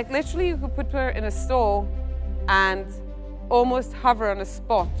 Like literally you could put her in a stall and almost hover on a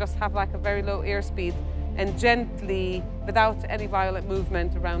spot, just have like a very low airspeed and gently, without any violent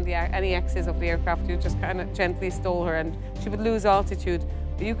movement around any axis of the aircraft, you just kind of gently stall her and she would lose altitude.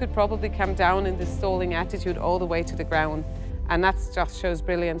 But you could probably come down in the stalling attitude all the way to the ground, and that just shows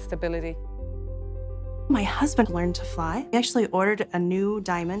brilliant stability. My husband learned to fly. He actually ordered a new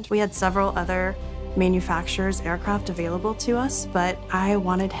Diamond. We had several other manufacturers' aircraft available to us, but I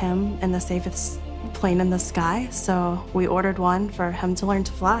wanted him in the safest plane in the sky, so we ordered one for him to learn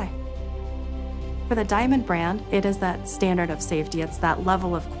to fly. For the Diamond brand, it is that standard of safety. It's that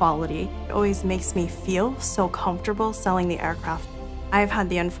level of quality. It always makes me feel so comfortable selling the aircraft. I've had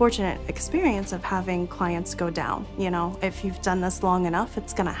the unfortunate experience of having clients go down. You know, if you've done this long enough,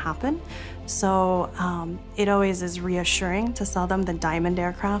 it's gonna happen. So it always is reassuring to sell them the Diamond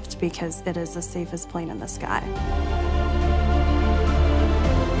aircraft because it is the safest plane in the sky.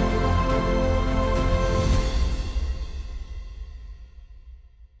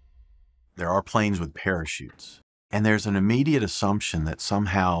 There are planes with parachutes, and there's an immediate assumption that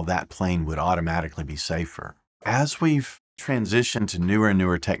somehow that plane would automatically be safer. As we've transitioned to newer and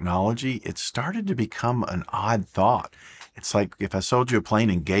newer technology, it started to become an odd thought. It's like if I sold you a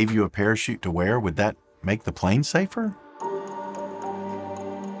plane and gave you a parachute to wear, would that make the plane safer?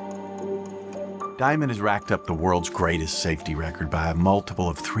 Diamond has racked up the world's greatest safety record by a multiple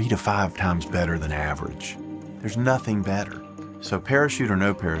of 3 to 5 times better than average. There's nothing better. So parachute or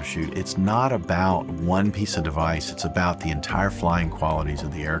no parachute, it's not about one piece of device, it's about the entire flying qualities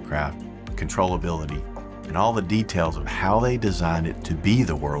of the aircraft, controllability, and all the details of how they designed it to be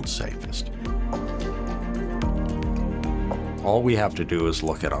the world's safest. All we have to do is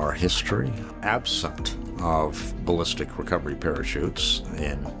look at our history. Absent of ballistic recovery parachutes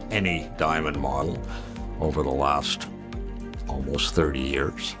in any Diamond model over the last almost 30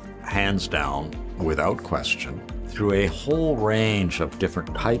 years, hands down, without question, through a whole range of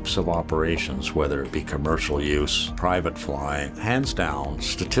different types of operations, whether it be commercial use, private flying, hands down,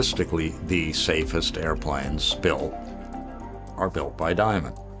 statistically, the safest airplanes built are built by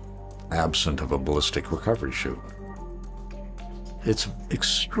Diamond, absent of a ballistic recovery chute. It's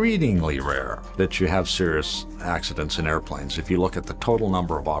extremely rare that you have serious accidents in airplanes. If you look at the total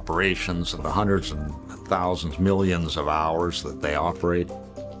number of operations, the hundreds and thousands, millions of hours that they operate,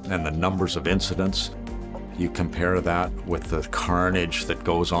 and the numbers of incidents, you compare that with the carnage that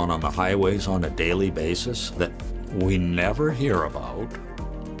goes on the highways on a daily basis that we never hear about.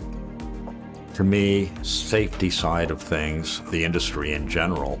 To me, safety side of things, the industry in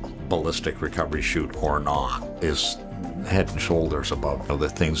general, ballistic recovery chute or not, is head and shoulders above the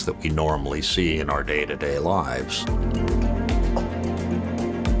things that we normally see in our day-to-day lives.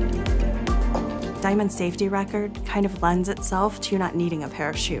 Diamond's safety record kind of lends itself to not needing a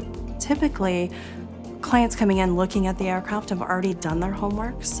parachute. Typically, clients coming in looking at the aircraft have already done their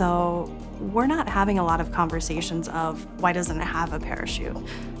homework, so we're not having a lot of conversations of why doesn't it have a parachute.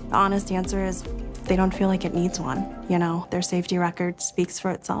 The honest answer is they don't feel like it needs one. You know, their safety record speaks for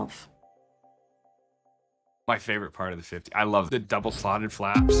itself. My favorite part of the 50, I love the double slotted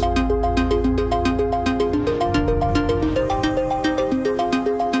flaps.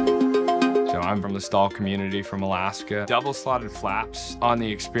 I'm from the stall community from Alaska. Double slotted flaps on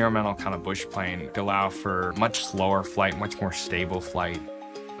the experimental kind of bush plane allow for much slower flight, much more stable flight.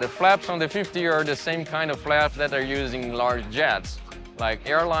 The flaps on the 50 are the same kind of flaps that are used in large jets, like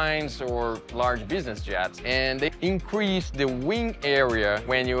airlines or large business jets. And they increase the wing area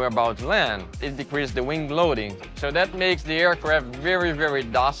when you're about to land. It decreases the wing loading. So that makes the aircraft very, very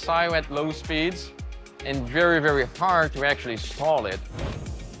docile at low speeds and very, very hard to actually stall it.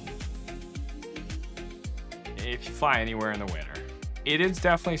 If you fly anywhere in the winter, it is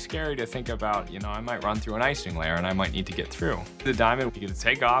definitely scary to think about, you know, I might run through an icing layer and I might need to get through. The Diamond, you get to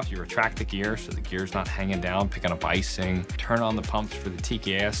take off, you retract the gear so the gear's not hanging down, picking up icing, turn on the pumps for the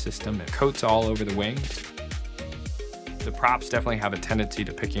TKS system, it coats all over the wings. The props definitely have a tendency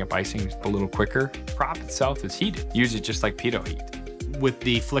to picking up icing a little quicker. The prop itself is heated, use it just like pitot heat. With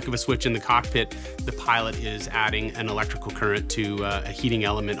the flick of a switch in the cockpit, the pilot is adding an electrical current to a heating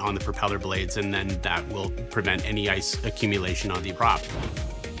element on the propeller blades, and then that will prevent any ice accumulation on the prop.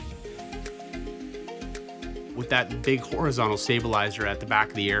 With that big horizontal stabilizer at the back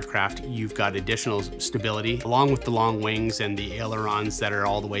of the aircraft, you've got additional stability, along with the long wings and the ailerons that are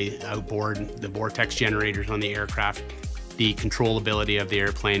all the way outboard, the vortex generators on the aircraft. The controllability of the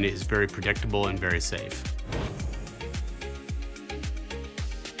airplane is very predictable and very safe.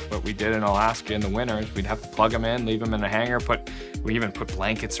 What we did in Alaska in the winters, we'd have to plug them in, leave them in a hangar, we even put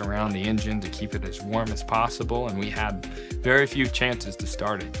blankets around the engine to keep it as warm as possible, and we had very few chances to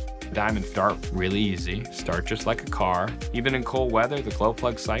start it. Diamond start really easy, start just like a car. Even in cold weather, the glow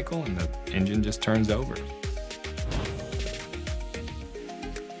plug cycle and the engine just turns over.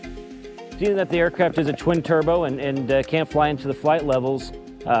 Seeing that the aircraft is a twin turbo and can't fly into the flight levels,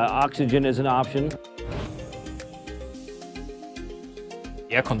 oxygen is an option.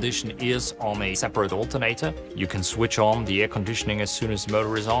 Air condition is on a separate alternator. You can switch on the air conditioning as soon as the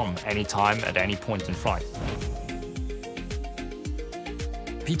motor is on, anytime, at any point in flight.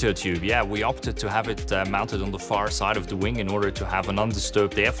 Pitot tube, yeah, we opted to have it mounted on the far side of the wing in order to have an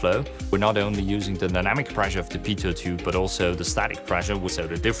undisturbed airflow. We're not only using the dynamic pressure of the pitot tube, but also the static pressure, so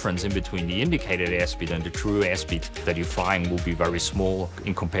the difference in between the indicated airspeed and the true airspeed that you're flying will be very small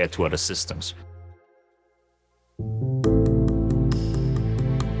in compared to other systems.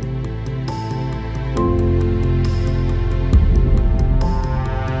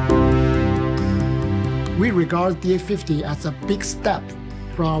 We regard DA50 as a big step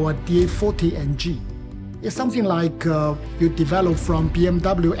from our DA40 RG. It's something like you develop from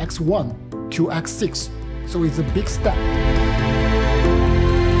BMW X1 to X6, so it's a big step.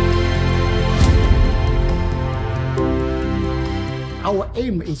 Our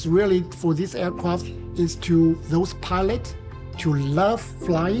aim is really for this aircraft is to those pilots to love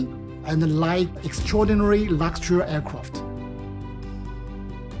flying and like extraordinary luxury aircraft.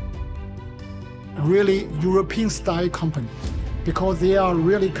 Really European style company because they are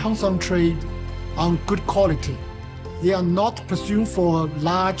really concentrate on good quality. They are not pursuing for a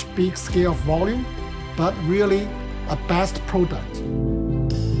large, big scale of volume, but really a best product.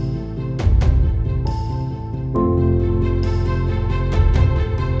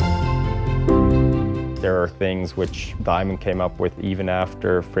 There are things which Diamond came up with even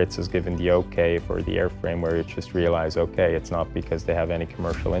after Fritz has given the okay for the airframe, where you just realize, okay, it's not because they have any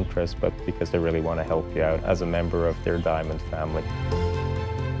commercial interest, but because they really want to help you out as a member of their Diamond family.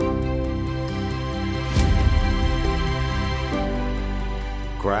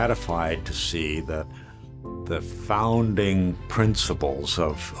 Gratified to see that the founding principles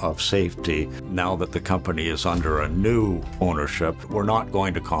of safety, now that the company is under a new ownership, we're not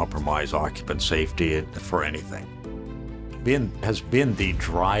going to compromise occupant safety for anything. Has been the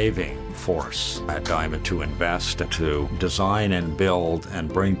driving force at Diamond to invest, to design and build and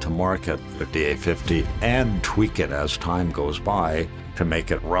bring to market the DA50 and tweak it as time goes by to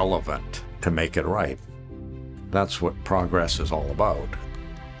make it relevant, to make it right. That's what progress is all about.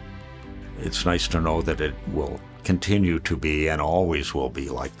 It's nice to know that it will continue to be and always will be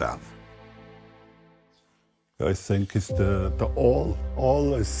like that. I think it's the all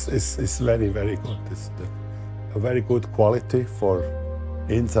is very, very good. It's a very good quality for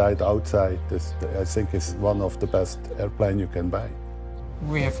inside, outside. I think it's one of the best airplane you can buy.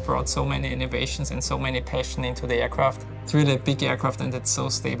 We have brought so many innovations and so many passion into the aircraft. It's really a big aircraft and it's so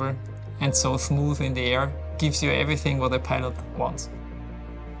stable and so smooth in the air. Gives you everything what a pilot wants.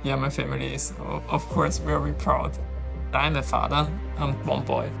 Yeah, my family is, of course, very proud. I'm a father and one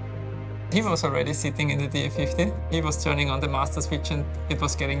boy. He was already sitting in the DA50. He was turning on the master switch and it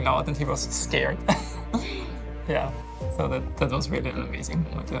was getting loud and he was scared. Yeah, so that was really an amazing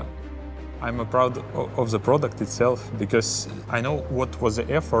moment, yeah. I'm proud of the product itself because I know what was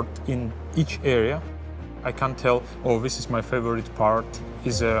the effort in each area. I can't tell, oh, this is my favorite part.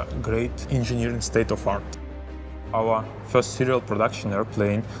 It's a great engineering state of art. Our first serial production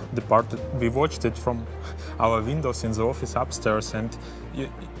airplane departed. We watched it from our windows in the office upstairs, and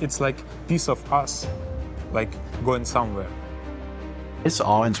it's like a piece of us, like going somewhere. It's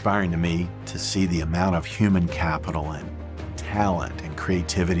awe-inspiring to me to see the amount of human capital and talent and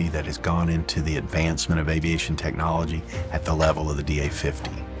creativity that has gone into the advancement of aviation technology at the level of the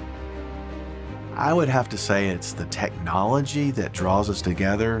DA50. I would have to say it's the technology that draws us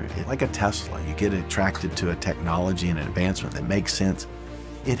together. Like a Tesla, you get attracted to a technology and an advancement that makes sense.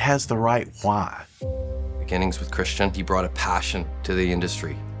 It has the right why. Beginnings with Christian, he brought a passion to the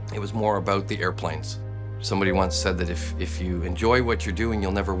industry. It was more about the airplanes. Somebody once said that if you enjoy what you're doing,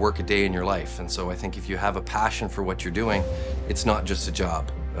 you'll never work a day in your life. And so I think if you have a passion for what you're doing, it's not just a job.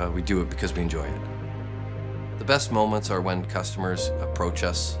 We do it because we enjoy it. The best moments are when customers approach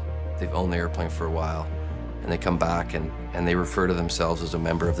us. They've owned the airplane for a while, and they come back and they refer to themselves as a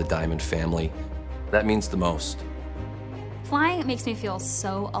member of the Diamond family. That means the most. Flying makes me feel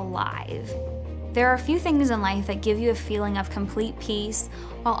so alive. There are a few things in life that give you a feeling of complete peace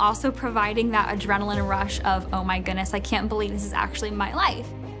while also providing that adrenaline rush of, oh my goodness, I can't believe this is actually my life.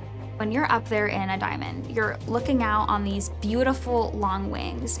 When you're up there in a Diamond, you're looking out on these beautiful long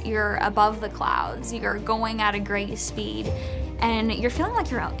wings, you're above the clouds, you're going at a great speed, and you're feeling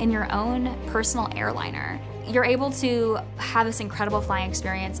like you're in your own personal airliner. You're able to have this incredible flying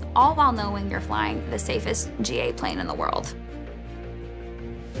experience, all while knowing you're flying the safest GA plane in the world.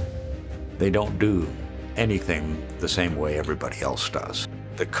 They don't do anything the same way everybody else does.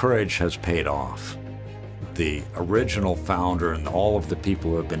 The courage has paid off. The original founder and all of the people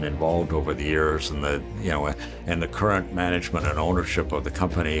who have been involved over the years and the current management and ownership of the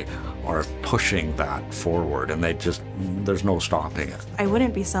company are pushing that forward, and there's no stopping it. I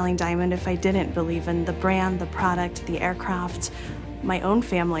wouldn't be selling Diamond if I didn't believe in the brand, the product, the aircraft. My own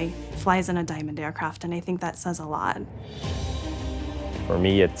family flies in a Diamond aircraft, and I think that says a lot. For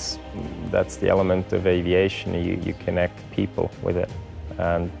me, that's the element of aviation. You connect people with it.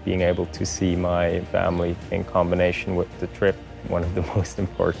 And being able to see my family in combination with the trip, one of the most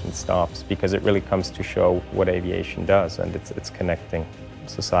important stops, because it really comes to show what aviation does, and it's connecting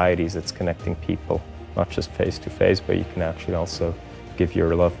societies, it's connecting people, not just face to face, but you can actually also give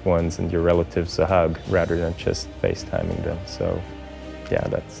your loved ones and your relatives a hug rather than just FaceTiming them. So yeah,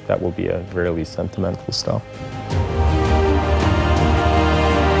 that will be a really sentimental stop.